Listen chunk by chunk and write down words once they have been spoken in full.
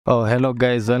Oh, hello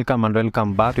guys,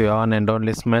 welcome back to your one and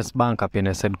only Smash Bank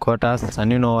Happiness Headquarters. And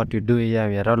you know what we do here,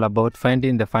 we are all about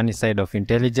finding the funny side of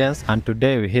intelligence. And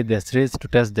today we hit the streets to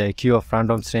test the IQ of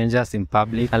random strangers in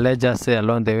public. And let's just say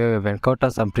along the way we've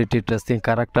encountered some pretty interesting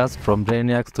characters, from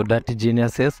brainiacs to dirty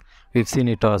geniuses. We've seen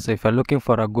it all. So if you're looking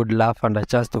for a good laugh and a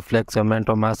chance to flex your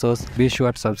mental muscles, be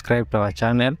sure to subscribe to our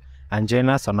channel and join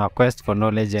us on our quest for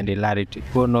knowledge and hilarity.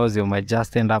 Who knows, you might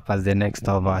just end up as the next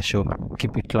of our show.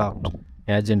 Keep it locked.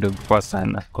 Niaje ndugu? Poa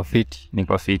sana. Kofiti.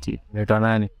 Niko fiti. Unaitwa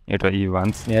nani? Naitwa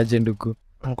Evans. Niaje ndugu?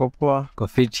 Niko poa.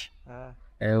 Kofiti.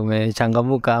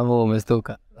 Umechangamuka ama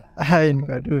umestuka? Hai,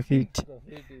 niko tu fiti.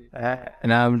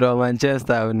 Na mtu wa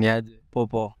Manchester niaje?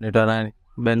 Popo. Unaitwa nani?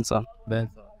 Benson.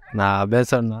 Na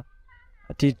Benson na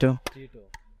Tito.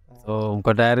 so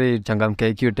mko tayari changamke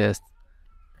IQ test?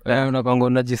 Wewe unakonga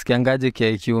unajisikiangaje kwa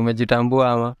IQ?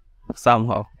 Umejitambua ama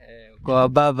Somehow. kwa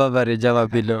above average ama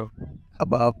below?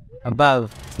 Above.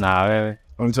 Na wewe?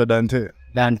 Unaitwa Dante.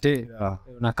 Dante.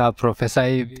 Unakaa profesa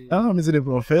hivi. Mimi ni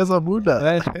profesa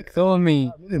buda.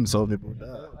 Mimi Mimi msomi buda.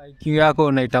 IQ yako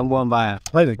unaitambua mbaya?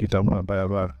 Haina kitambua mbaya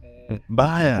bana.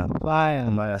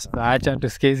 Mbaya. Acha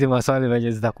tusikie hizi maswali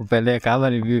venye zitakupeleka ama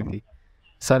ni vipi.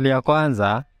 Swali ya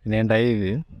kwanza inaenda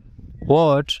hivi.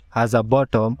 What has a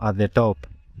bottom at the top?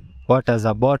 What has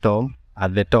a bottom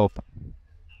at the top?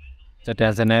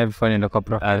 Chataanza na hivi phone ndio kwa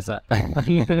profesa.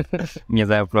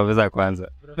 Mieza ya profesa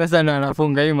kwanza. Profesa ndo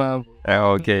anafunga hii mambo.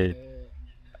 Okay.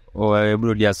 Hebu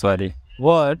rudia swali.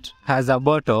 What has a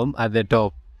bottom at the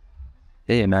top?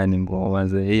 Nani ngumu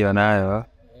manze? Hiyo nayo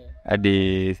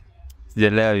hadi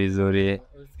sijaelewa vizuri.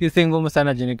 Kisi ngumu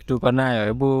sana jini kituko nayo.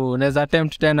 Hebu unaweza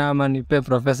attempt tena ama nipe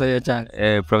profesa hiyo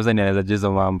chance? Profesa ni anaweza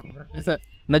jizo mambo.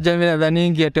 Najua mimi nadhani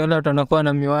ingi ati wale watu wanakuwa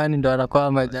na miwani ndo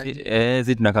wanakuwa majaji.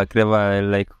 Sisi tunakaa clever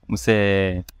like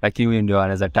mse, lakini huyu ndio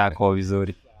anaweza tackle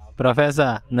vizuri.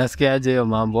 Profesa, nasikiaje hiyo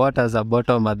mambo? What has a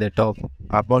bottom at the top?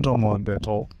 A bottom on the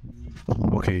top.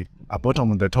 Okay. A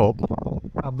bottom on the top.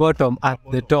 A bottom at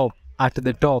the top. At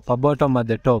the top. A bottom at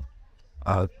the top.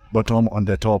 A bottom on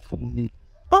the top.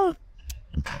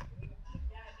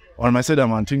 On my side,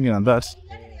 I'm thinking on that.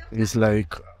 It's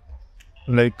like,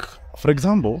 for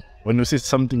example, when you say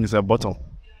something is a bottom,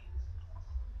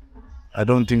 I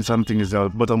don't think something is a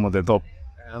bottom of the top.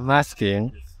 I'm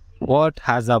asking, what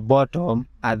has a bottom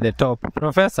at the top?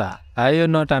 Professor, are you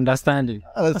not understanding?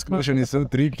 This question is so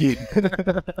tricky.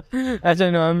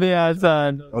 Acha niwaambie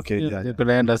hasa. Okay, yeah.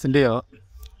 Tunaenda si ndio?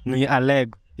 Ni a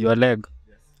leg, your leg.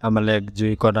 Ama leg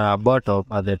juu iko na bottom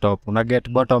at the top. Una get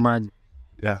bottom aje?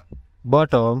 Yeah.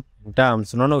 Bottom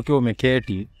terms, unaona ukiwa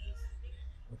umeketi.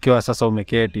 Ukiwa sasa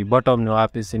umeketi, bottom ni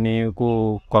wapi? Si ni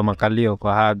huku kwa makalio,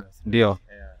 kwa haga, ndio?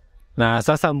 Na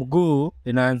sasa mguu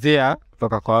inaanzia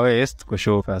kutoka kwa waist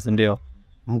kushuka, si ndio?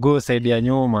 Mguu side ya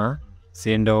nyuma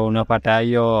si ndio unapata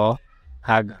hiyo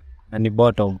haga, na ni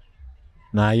bottom.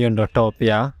 Na hiyo ndo top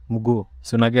ya mguu.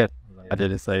 Si una get?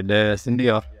 At side, si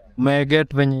ndio?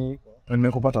 Umeget venye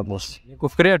Nimekupata boss.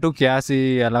 kufikiria tu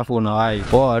kiasi alafu unawahi.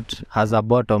 What has a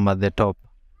bottom at the top?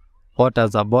 What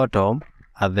has a bottom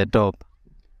at the top?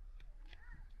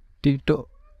 Tito.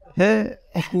 Hey.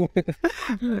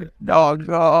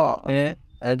 Dogo.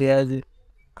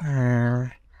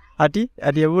 Ati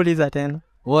Ati uliza tena.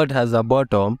 what has a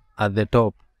bottom at the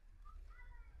top?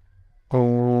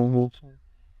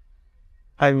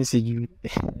 Hai, mimi sijui.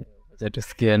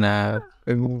 Tusikie na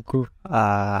mkuu.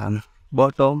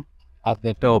 Bottom At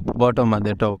the top. Bottom at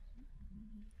the top.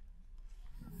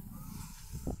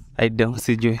 I don't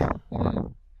sijui.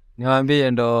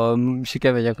 Niwaambie ndo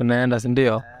mshike venye kunaenda, si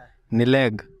ndio? Ni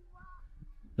leg.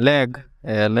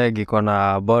 Leg iko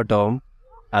na bottom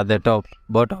at the top.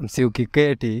 Bottom si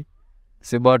ukiketi,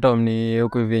 si bottom ni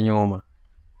huku hivi nyuma.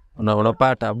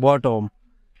 Unapata bottom.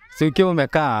 Si ukiwa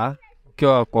umekaa,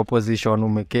 ukiwa kwa position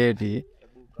umeketi,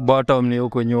 bottom ni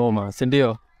huku nyuma, si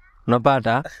ndio?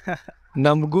 Unapata?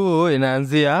 Na mguu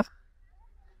inaanzia.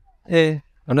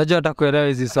 Unajua atakuelewa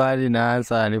hizi swali na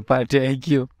answer nipate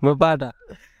IQ. Umepata?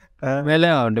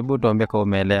 Umeelewa? Ndio tuambie kama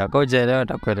umeelewa. Kama hujaelewa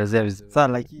atakuelezea vizuri. Sasa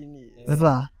lakini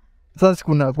sasa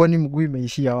kuna kwani mguu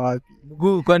imeishia wapi?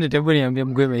 Mguu kwani tebu niambie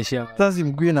mguu imeishia wapi? Sasa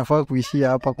mguu inafaa kuishia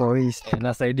hapa kwa waist.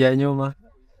 Nasaidia nyuma.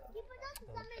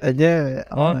 Eje,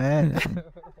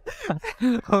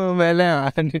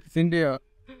 Umeelewa? Si ndio?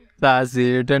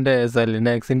 Sasa twende swali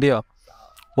next, ndio?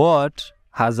 What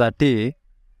has a T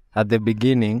at the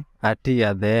beginning, a T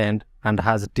at the end, and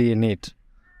has T in it?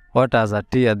 What has a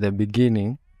T at the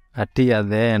beginning, a T at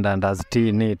the end, and has T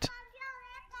in it?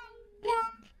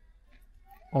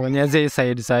 Onyeze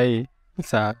side sahi.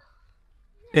 Sa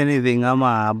anything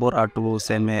ama bora tu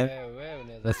useme. Wewe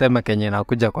unaweza sema kenye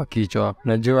inakuja kwa kichwa.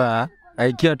 Unajua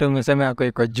Ikiwa tu umesema yako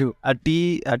iko juu.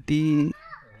 Ati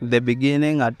the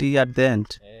beginning, ati at the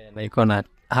end. Na iko na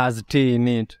has T in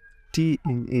it. T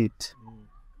in it.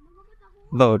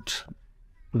 Thought.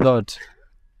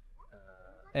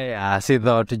 Si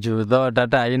thought juu. Thought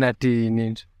hata haina T in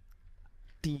it.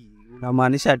 T.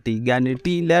 Unamaanisha T gani?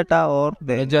 T letter or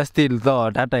the... Just still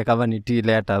thought. Hata kama ni T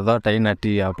letter. Thought haina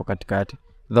T hapo katikati.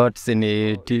 Thoughts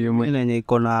ni T yenye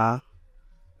iko na...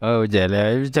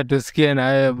 Ujelewa. Hivi cha tusikie na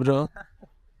wewe bro.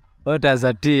 What has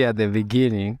a T at the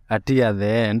beginning, a T at the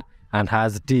end, and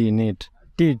has T in it?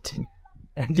 Tit.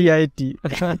 T-I-T.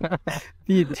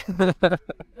 Tit.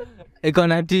 Iko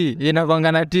na T,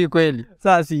 inakuanga na T kweli.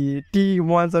 Sasa si T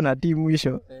mwanzo na T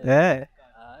mwisho.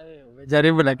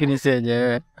 Umejaribu lakini si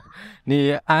yenyewe.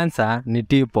 Ni answer ni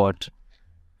teapot.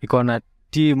 Iko na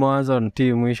T mwanzo na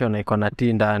T mwisho na iko na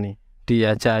T ndani. T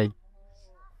ya chai.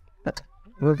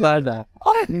 Umepata?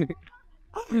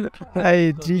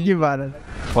 Ai, tricky bana.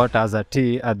 What has a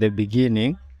T at the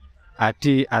beginning, a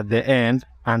T at the end,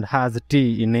 and has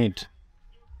T in it?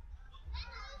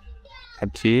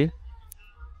 Ati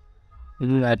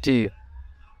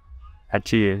A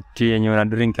T. T yenye una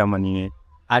drink ama nini?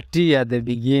 A T at the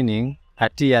beginning, a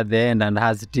T at the end, and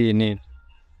has T in it.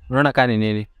 Unaona kani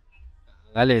nini?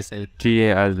 Alisa. T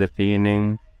as the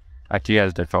beginning, a T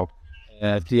as the top.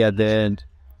 T at the end.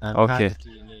 And Okay. has T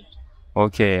in it.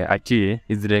 Okay, a T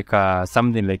is like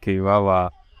something like you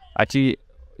have a T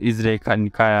is like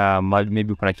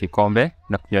maybe kuna kikombe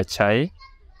na kunywa chai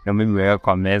na maybe weka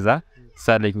kwa meza.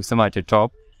 Sasa like usema at the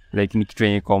top, like ni kitu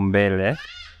yenye iko mbele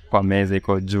kwa meza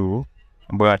iko juu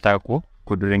ambayo nataka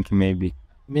kudrink maybe.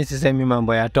 Mimi sisemi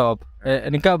mambo ya top.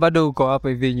 Nikaa bado uko hapo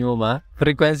hivi nyuma.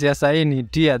 Frequency ya sahi ni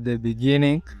T at the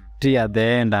beginning, T at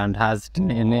the end, and has T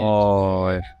in it.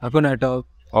 Oh, Hakuna top.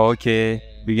 okay.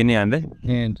 Beginning and the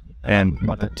end.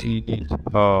 But a T in it.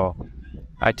 Oh,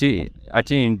 a T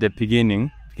in the beginning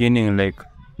like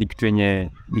ni kitu yenye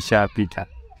ishapita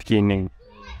beginning.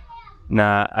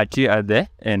 Na a T at the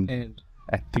end.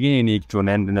 Beginning ni kitu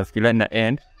nafikiria na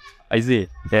end. Aizi,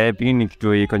 beginning ni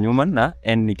kitu iko nyuma na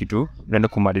end ni kitu naenda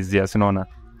kumalizia, unaona.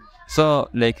 So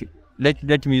like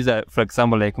let me use for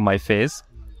example like my face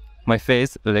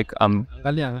like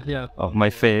Angalia. my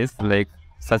face like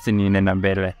sasa ni nenda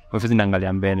mbele. My face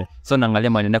inaangalia mbele. So naangalia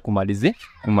maneno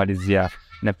kumalizia.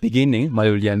 Na beginning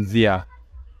maliulianzia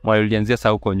sasa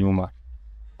huko nyuma.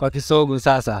 Kwa kisogo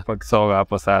sasa. Kwa kisogo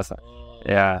hapo sasa.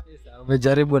 Yeah.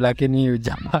 Umejaribu lakini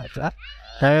hujapata.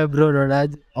 Hey bro,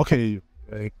 unaje? Okay,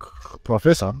 like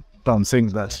professor, I'm saying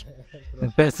that.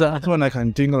 Pesa. That's when I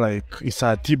can think like it's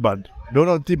a T-bad. Don't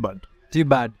know T-bad.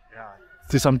 T-bad.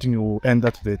 See something you end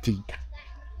at the T.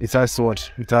 It has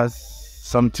what? It has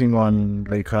something on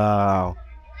like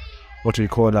what we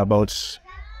call about.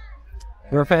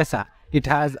 Professor, it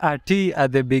has a T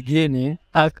at the beginning.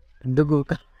 A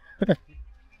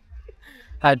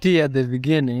T at the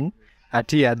beginning, a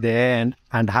T at the end,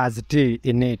 and has T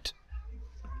in it.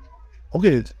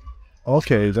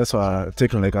 Okay, that's why I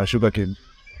take like a sugar cane.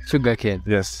 Sugar cane.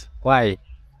 Yes, Why?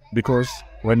 because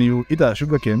when you eat a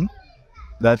sugar cane,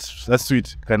 that's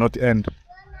sweet cannot end.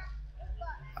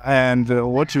 And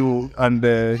if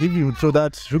you throw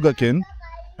that sugar cane,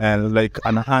 and like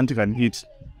an ant can eat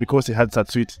because it has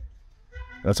that sweet.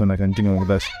 That's when I can think of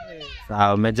that.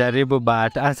 Sawa, umejaribu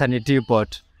but answer ni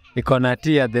teapot. Iko na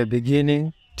T at the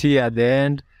beginning, T at the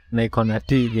end, na iko na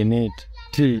T in it.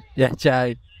 T ya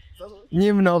chai.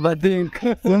 Nyi mna overthink.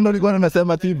 Ndio nilikuwa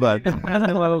nimesema T-bad.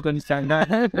 Wao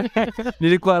ukanichanganya.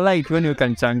 Nilikuwa light when you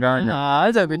kanichanganya.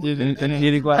 Acha kujili.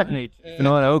 Nilikuwa light.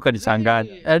 Unaona wewe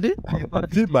ukanichanganya. Ati?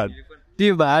 T-bad.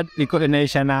 T-bad iko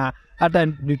inaisha na hata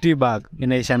ni T-bag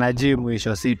inaisha na G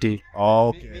mwisho city.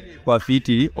 Okay. Kwa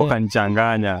fiti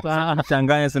ukanichanganya.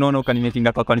 Changanya sinaona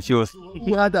ukanimekinga kwa confuse.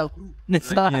 Hata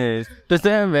yes.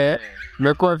 Tuseme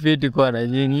mmekuwa fiti kwa na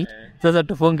nyinyi. Sasa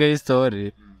tufunge hii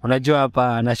story. Unajua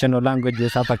hapa national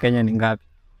languages hapa Kenya ni ngapi?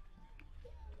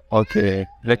 Okay,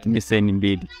 let me say ni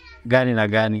mbili. Gani na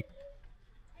gani?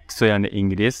 Kiswahili na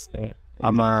English.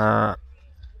 Ama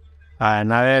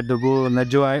na wewe ndugu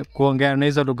unajua kuongea na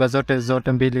hizo lugha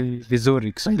zote mbili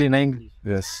vizuri, Kiswahili na English?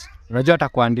 Yes. Unajua hata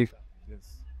kuandika?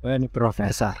 Yes. Wewe ni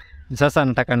professor. Sasa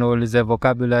nataka niulize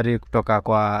vocabulary kutoka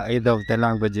kwa either of the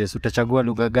languages. Utachagua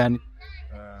lugha gani?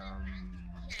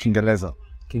 Kiingereza.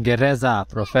 Kiingereza,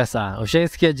 professor.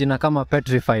 Ushaisikia jina kama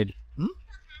petrified?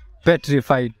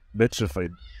 Petrified.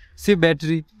 Petrified. Si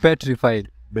battery, petrified.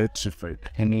 Petrified.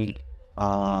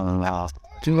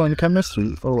 Tingo in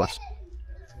chemistry or what?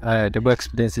 Debu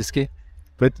explain siski.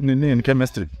 In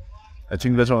chemistry. I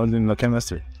think that's all in the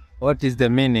chemistry. What is the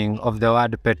meaning of the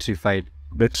word petrified?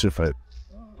 Petrified.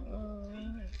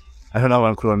 I don't know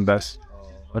one clue on that.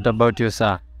 What about you,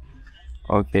 sir?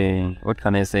 Okay, what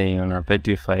can I say on a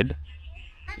petrified?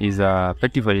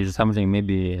 Petrified is something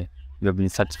maybe you have been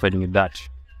satisfied with that.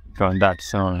 From that,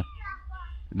 so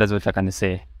that's what I can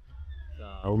say.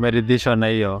 Umeridhishwa na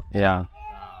hiyo? Yeah.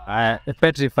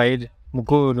 Petrified,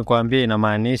 mkuu nikwambie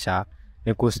inamaanisha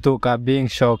ni kustuka, being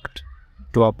shocked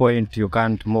to a point you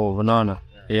can't move, unaona?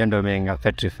 Hiyo ndio meaning ya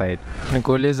petrified.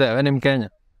 Nikuulize, wewe ni Mkenya?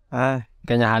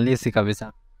 Kenya halisi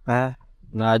kabisa.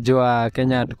 Unajua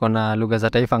Kenya tuko na lugha za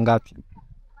taifa ngapi?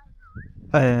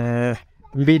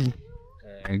 2.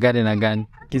 Gani na gani?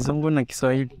 Kizungu na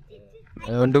Kiswahili.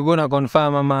 Ndugu na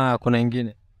confirm ama kuna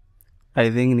ingine?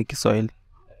 I think ni Kiswahili.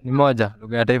 Ni moja,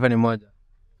 lugha ya taifa ni moja.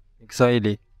 Ni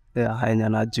Kiswahili. Haya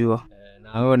najua.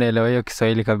 Na wewe unaelewa hiyo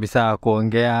Kiswahili kabisa,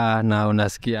 kuongea na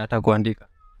unasikia hata kuandika?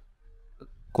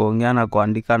 Kuongea na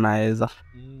kuandika naweza.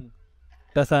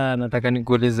 Sasa nataka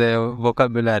nikuulize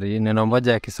vocabulary, neno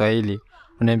moja ya Kiswahili.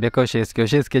 Uniambie kwa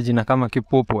ushesikia jina kama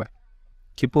kipupwe.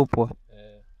 Kipupwe.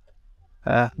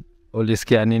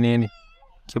 Ulisikia ni nini?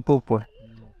 Kipupwe.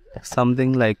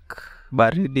 Something like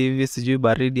baridi hivi, sijui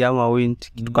baridi ama wind,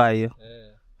 kitu kama hiyo.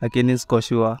 Lakini siko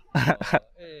sure.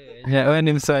 Wewe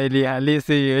ni Mswahili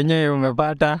halisi, wenyewe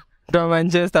umepata. Kutoka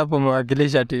Manchester hapo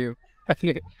umewakilisha timu.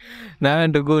 Na wewe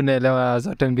ndugu unaelewa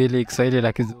zote mbili, Kiswahili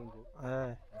na Kizungu.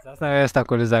 Sasa wewe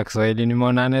sitakuuliza Kiswahili,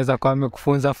 nimeona anaweza kwa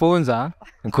amekufunza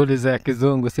nikuulize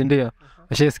Kizungu, si ndio?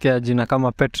 Ushasikia jina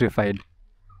kama petrified?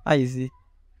 Aizi.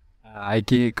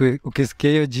 Ukisikia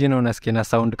hiyo jina unasikia na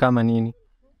sound kama nini?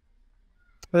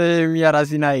 Mimi hata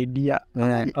sina idea.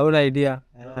 Hauna idea?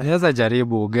 Unaweza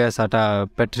jaribu guess hata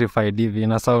petrified hivi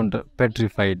na sound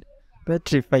petrified.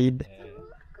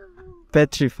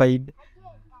 Petrified.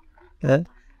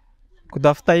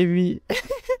 Kutafuta hivi.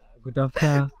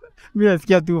 Kutafuta. Mimi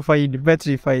nasikia tu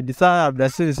petrified. Sasa labda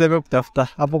niseme kutafuta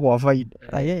hapo kwa find.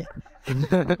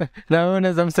 Na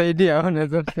unaweza msaidia,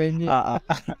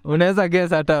 unaweza guess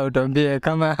hata utambie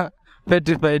kama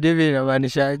petrified hivi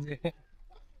inamaanishaje?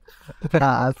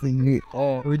 Asili.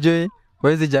 Ujue,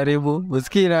 wezi jaribu,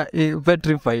 usikia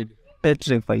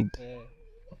petrified.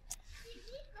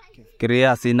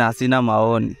 Kiria sina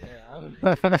maoni.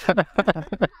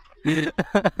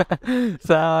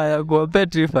 Sawa, ya kuwa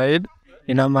petrified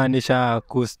inamaanisha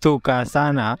kustuka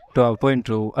sana to a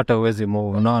point hata uwezi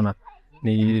move, unaona?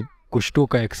 Ni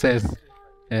kushtuka excess.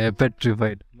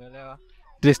 Petrified. Umeelewa?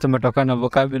 At least umetoka na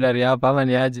vocabulary hapa ama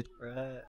ni aje?